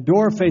 A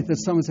door of faith that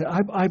someone said,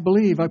 I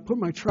believe, I put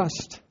my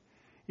trust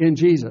in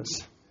Jesus.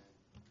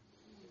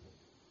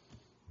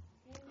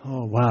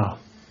 Oh, wow.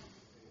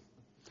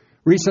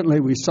 Recently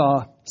we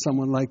saw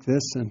someone like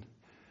this, and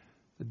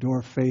the door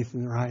of faith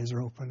and their eyes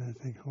are open. And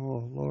I think,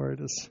 oh, Lord,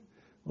 it's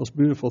the most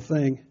beautiful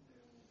thing.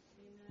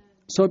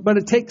 So, but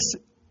it takes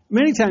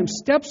many times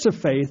steps of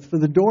faith for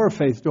the door of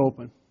faith to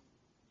open.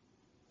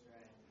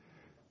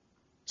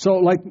 So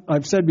like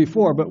I've said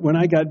before, but when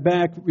I got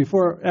back,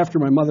 after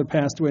my mother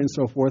passed away and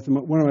so forth, and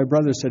one of my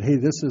brothers said, hey,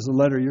 this is a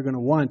letter you're going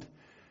to want.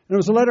 And it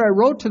was a letter I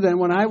wrote to them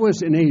when I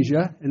was in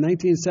Asia in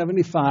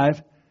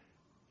 1975,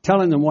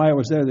 telling them why I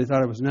was there. They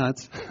thought I was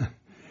nuts.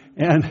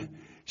 And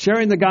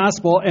sharing the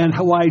gospel and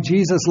why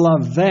Jesus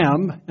loved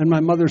them, and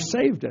my mother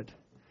saved it.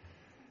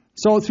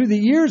 So through the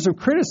years of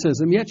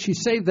criticism, yet she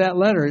saved that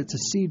letter. It's a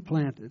seed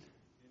planted.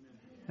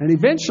 And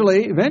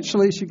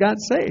eventually she got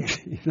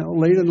saved,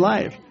 late in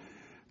life.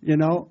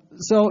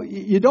 So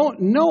you don't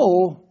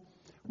know.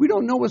 We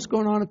don't know what's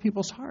going on in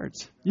people's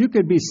hearts. You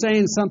could be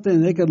saying something,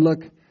 and they could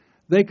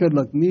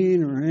look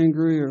mean or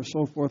angry or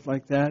so forth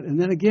like that. And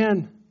then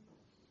again,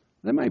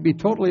 they might be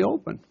totally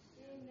open.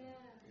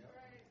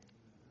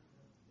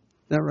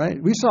 Is that right?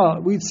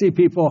 We'd see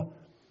people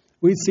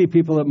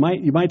that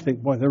you might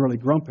think, boy, they're really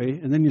grumpy,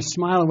 and then you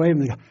smile and wave,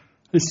 and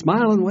they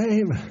smile and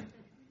wave.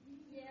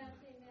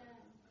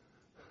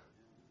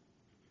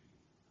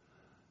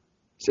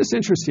 It's just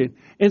interesting.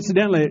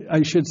 Incidentally,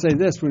 I should say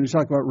this when we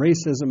talk about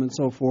racism and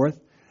so forth.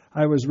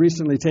 I was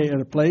recently at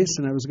a place,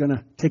 and I was going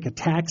to take a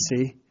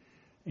taxi,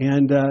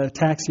 and a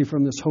taxi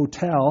from this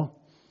hotel.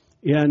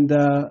 And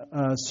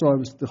so it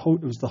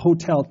was the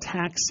hotel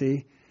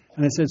taxi.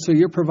 And I said, so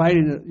you're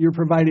providing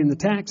the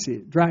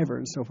taxi driver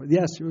and so forth.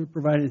 Yes, you're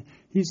providing.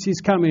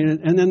 He's coming.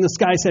 And then this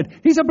guy said,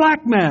 he's a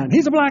black man.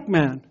 He's a black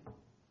man.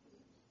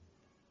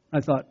 I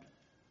thought,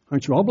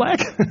 aren't you all black?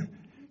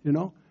 You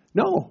know?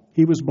 No,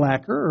 he was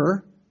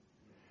blacker.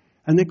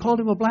 And they called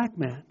him a black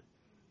man.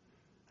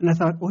 And I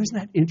thought, isn't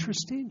that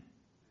interesting?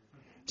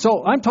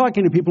 So I'm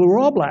talking to people who are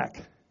all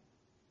black,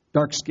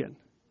 dark skin.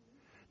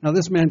 Now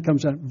this man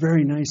comes out,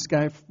 very nice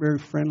guy, very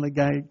friendly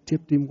guy,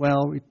 tipped him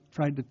well. We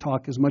tried to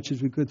talk as much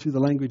as we could through the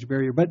language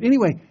barrier. But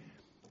anyway,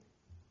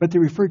 they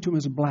referred to him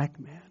as a black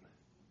man.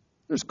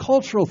 There's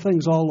cultural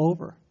things all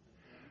over.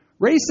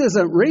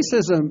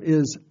 Racism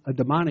is a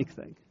demonic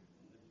thing.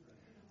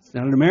 It's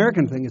not an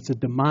American thing. It's a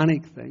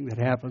demonic thing that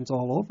happens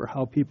all over,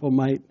 how people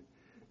might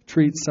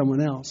treat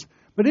someone else.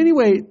 But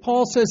anyway,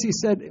 Paul said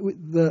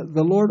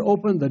the Lord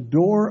opened the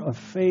door of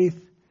faith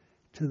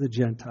to the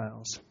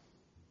Gentiles.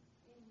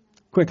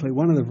 Quickly,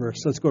 one other verse.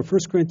 Let's go to 1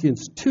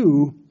 Corinthians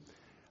 2,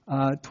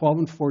 12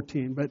 and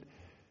 14. But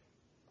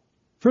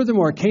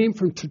furthermore, I came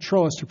from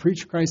Troas to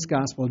preach Christ's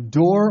gospel. A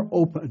door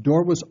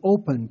was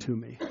open to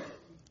me.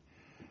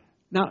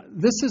 Now,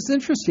 this is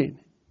interesting.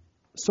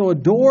 So a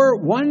door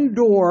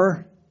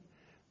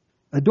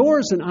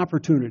is an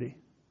opportunity.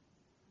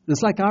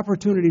 It's like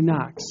opportunity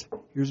knocks.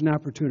 Here's an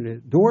opportunity. A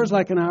door is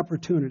like an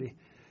opportunity.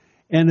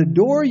 And a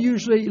door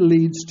usually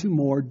leads to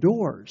more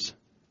doors.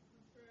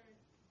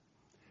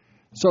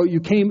 So you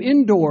came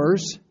in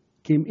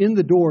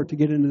the door to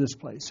get into this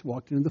place.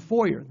 Walked into the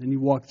foyer. Then you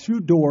walked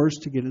through doors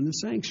to get in the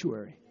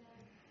sanctuary.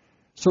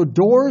 So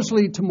doors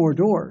lead to more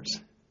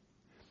doors.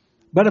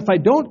 But if I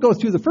don't go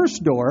through the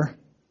first door,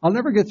 I'll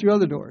never get through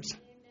other doors.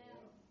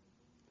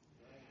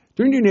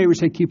 Turn to your neighbor and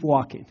say, keep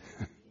walking.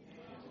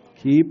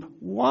 Keep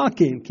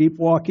walking. Keep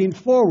walking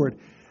forward.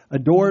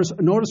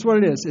 Notice what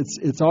it is.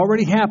 It's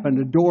already happened.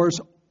 A door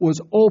was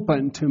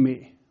opened to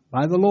me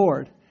by the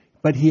Lord,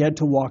 but he had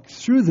to walk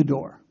through the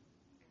door.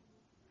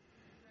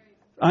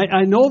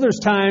 I know there's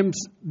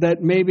times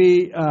that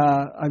maybe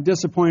I've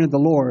disappointed the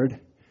Lord,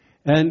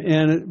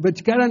 but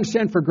you got to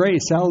understand for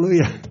grace,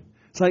 hallelujah.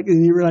 It's like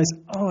and you realize,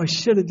 I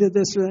should have did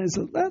this or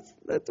that.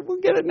 So we'll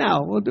get it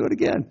now. We'll do it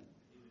again.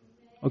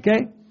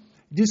 Okay?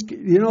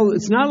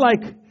 It's not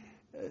like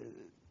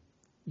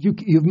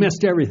you've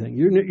missed everything.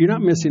 You're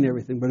not missing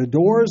everything, but a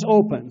door is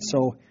open.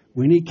 So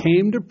when he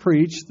came to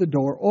preach, the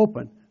door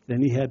opened.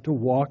 Then he had to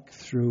walk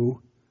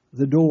through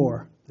the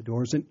door. The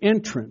door is an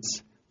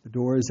entrance. The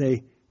door is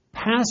a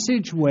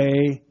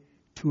passageway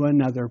to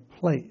another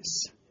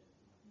place.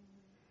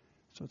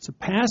 So it's a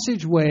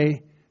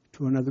passageway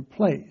to another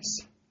place.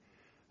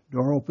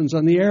 Door opens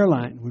on the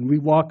airline. When we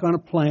walk on a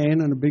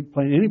plane, on a big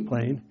plane, any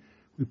plane,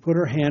 we put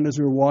our hand as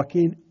we're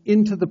walking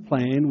into the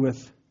plane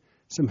with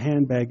some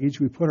hand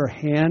baggage. We put our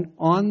hand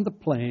on the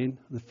plane,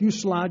 the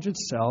fuselage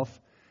itself,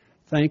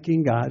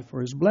 thanking God for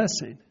his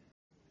blessing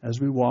as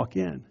we walk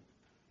in.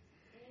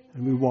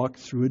 And we walk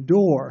through a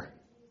door,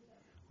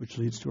 which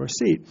leads to our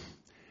seat.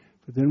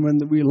 But then when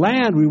we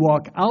land, we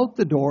walk out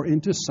the door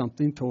into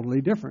something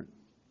totally different.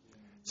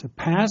 It's a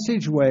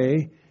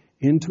passageway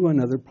into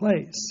another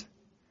place.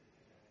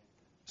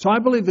 So I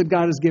believe that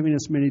God is giving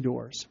us many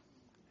doors.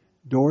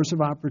 Doors of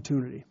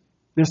opportunity.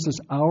 This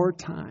is our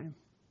time.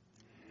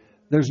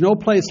 There's no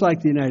place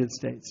like the United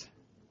States.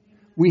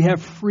 We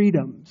have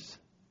freedoms.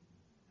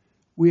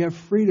 We have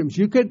freedoms.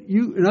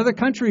 In other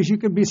countries, you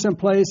could be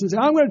someplace and say,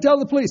 I'm going to tell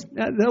the police.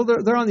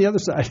 They're on the other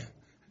side.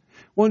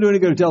 Won't do any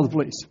good to tell the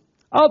police.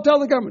 I'll tell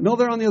the government. No,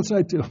 they're on the other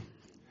side too.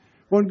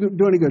 Won't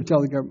do any good to tell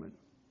the government.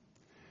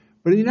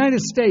 But in the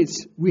United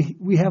States,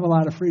 we have a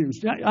lot of freedoms.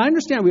 I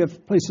understand we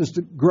have places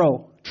to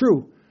grow.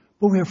 True.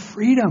 But we have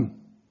freedom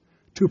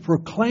to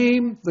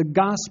proclaim the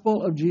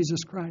gospel of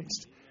Jesus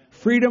Christ.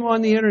 Freedom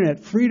on the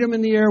internet. Freedom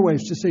in the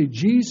airwaves to say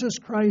Jesus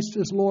Christ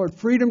is Lord.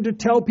 Freedom to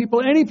tell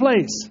people any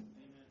place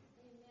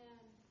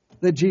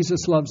that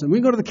Jesus loves them. We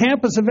can go to the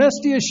campus of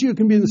SDSU. It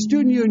can be in the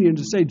student union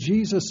to say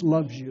Jesus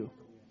loves you.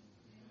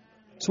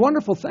 It's a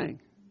wonderful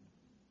thing.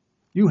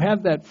 You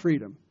have that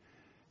freedom.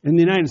 In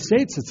the United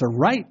States, it's a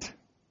right.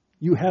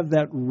 You have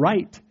that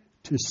right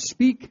to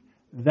speak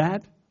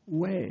that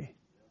way.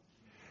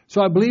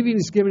 So I believe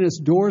he's given us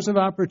doors of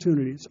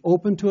opportunities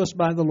open to us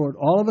by the Lord.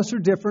 All of us are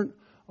different.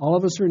 All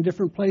of us are in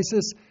different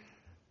places.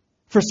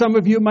 For some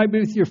of you, it might be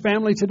with your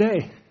family today.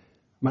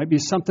 It might be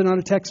something on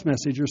a text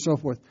message or so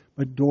forth.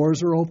 But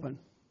doors are open.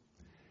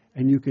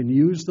 And you can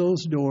use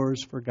those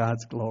doors for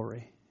God's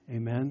glory.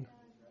 Amen.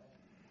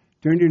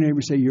 Turn to your neighbor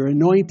and say, you're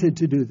anointed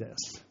to do this.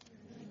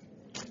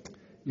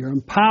 You're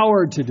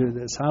empowered to do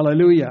this.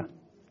 Hallelujah.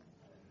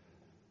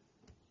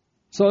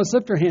 So let's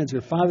lift our hands here.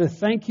 Father,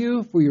 thank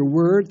you for your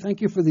word. Thank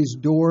you for these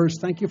doors.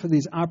 Thank you for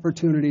these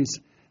opportunities.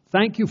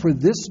 Thank you for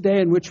this day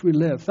in which we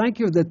live. Thank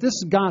you that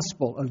this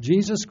gospel of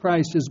Jesus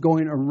Christ is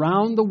going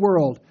around the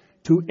world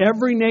to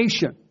every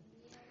nation.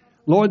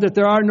 Lord, that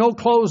there are no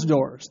closed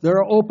doors. There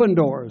are open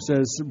doors,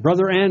 as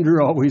Brother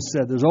Andrew always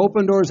said. There's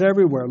open doors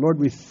everywhere. Lord,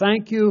 we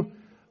thank you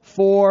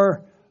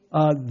for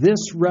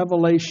this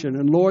revelation.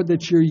 And Lord,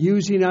 that you're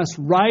using us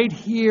right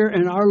here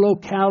in our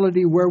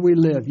locality where we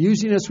live,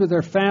 using us with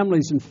our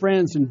families and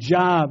friends and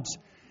jobs,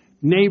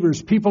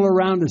 neighbors, people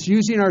around us,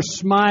 using our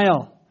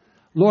smile.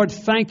 Lord,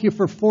 thank you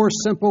for 4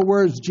 simple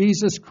words.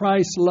 Jesus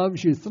Christ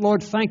loves you.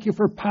 Lord, thank you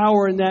for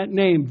power in that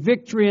name,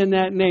 victory in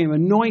that name,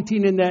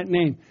 anointing in that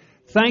name.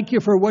 Thank you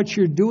for what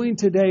you're doing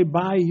today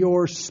by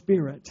your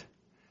Spirit.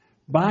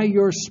 By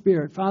your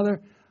Spirit.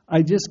 Father,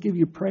 I just give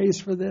you praise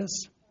for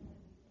this.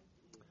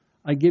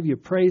 I give you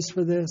praise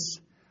for this.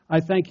 I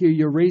thank you.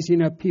 You're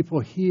raising up people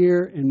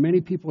here and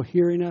many people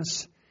hearing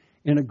us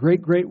in a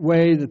great, great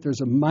way, that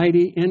there's a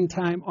mighty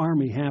end-time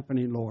army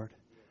happening, Lord.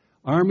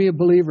 Army of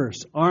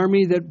believers.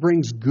 Army that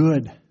brings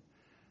good.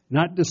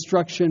 Not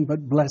destruction,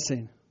 but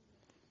blessing.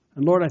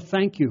 And Lord, I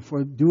thank you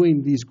for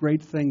doing these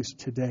great things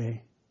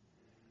today.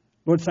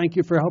 Lord, thank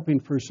you for helping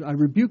first. I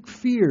rebuke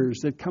fears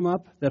that come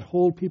up that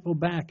hold people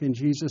back in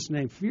Jesus'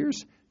 name.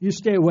 Fears, you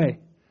stay away.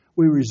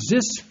 We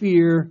resist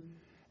fear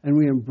and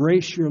we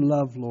embrace your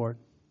love, Lord,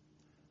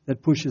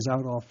 that pushes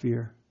out all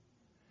fear.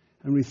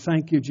 And we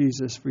thank you,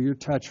 Jesus, for your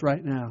touch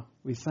right now.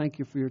 We thank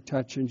you for your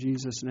touch in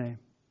Jesus' name.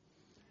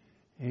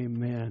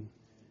 Amen.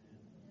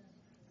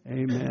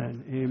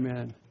 Amen.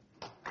 Amen.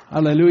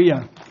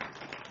 Hallelujah.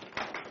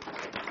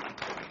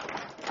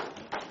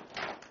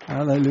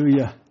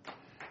 Hallelujah.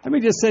 Let me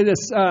just say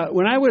this.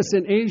 When I was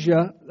in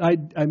Asia,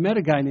 I met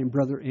a guy named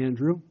Brother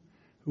Andrew,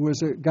 who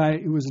was a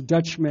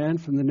Dutch man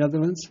from the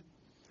Netherlands,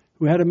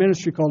 who had a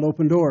ministry called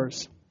Open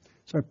Doors.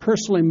 So I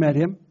personally met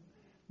him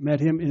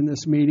in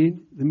this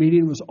meeting. The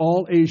meeting was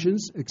all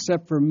Asians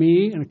except for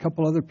me and a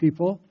couple other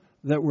people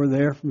that were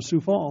there from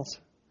Sioux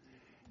Falls.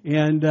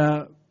 And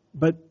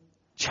but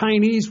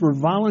Chinese were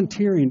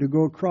volunteering to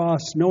go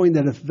across, knowing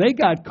that if they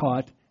got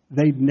caught,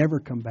 they'd never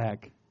come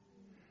back.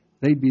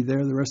 They'd be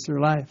there the rest of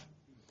their life.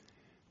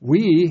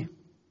 We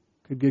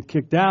could get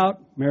kicked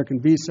out,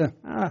 American visa,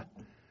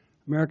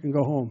 American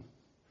go home.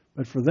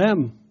 But for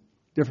them,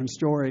 different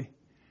story.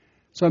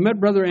 So I met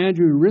Brother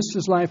Andrew, who risked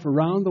his life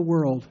around the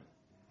world,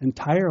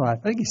 entire life.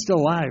 I think he's still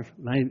alive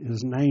in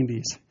his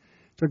 90s.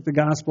 Took the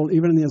gospel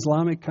even in the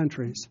Islamic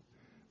countries.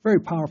 Very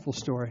powerful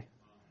story.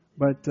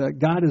 But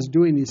God is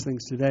doing these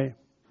things today.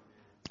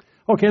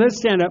 Okay, let's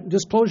stand up.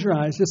 Just close your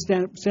eyes. Just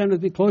stand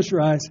with me. Close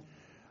your eyes.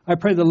 I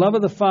pray the love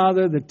of the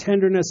Father, the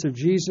tenderness of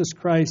Jesus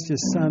Christ,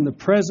 His Son, the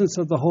presence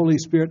of the Holy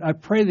Spirit. I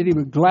pray that He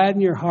would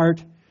gladden your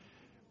heart,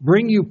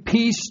 bring you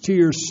peace to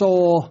your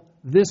soul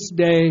this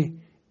day,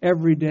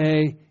 every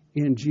day.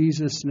 In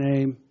Jesus'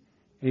 name,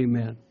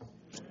 amen.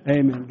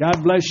 Amen.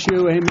 God bless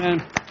you.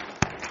 Amen.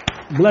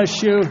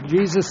 Bless you. In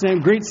Jesus' name.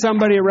 Greet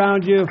somebody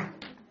around you.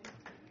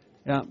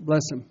 Yeah,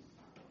 bless him.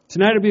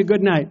 Tonight will be a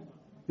good night.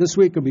 This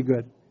week will be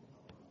good.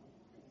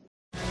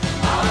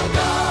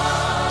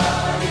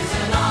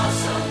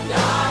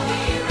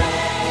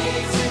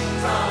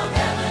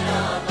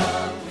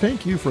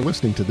 Thank you for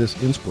listening to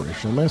this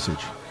inspirational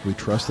message. We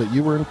trust that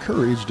you were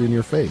encouraged in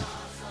your faith.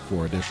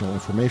 For additional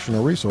information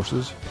or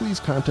resources, please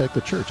contact the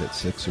church at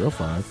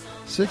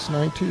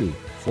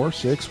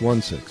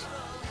 605-692-4616.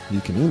 You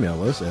can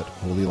email us at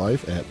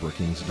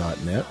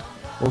holylife@brookings.net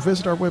or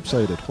visit our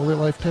website at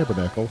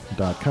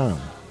holylifetabernacle.com.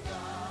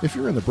 If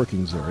you're in the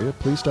Brookings area,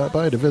 please stop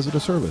by to visit a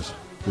service.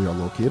 We are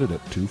located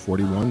at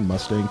 241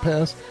 Mustang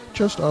Pass,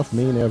 just off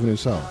Main Avenue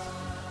South.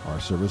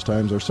 Our service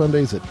times are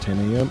Sundays at 10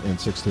 a.m. and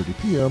 6:30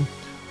 p.m.,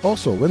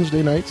 also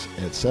Wednesday nights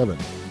at 7.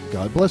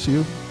 God bless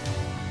you.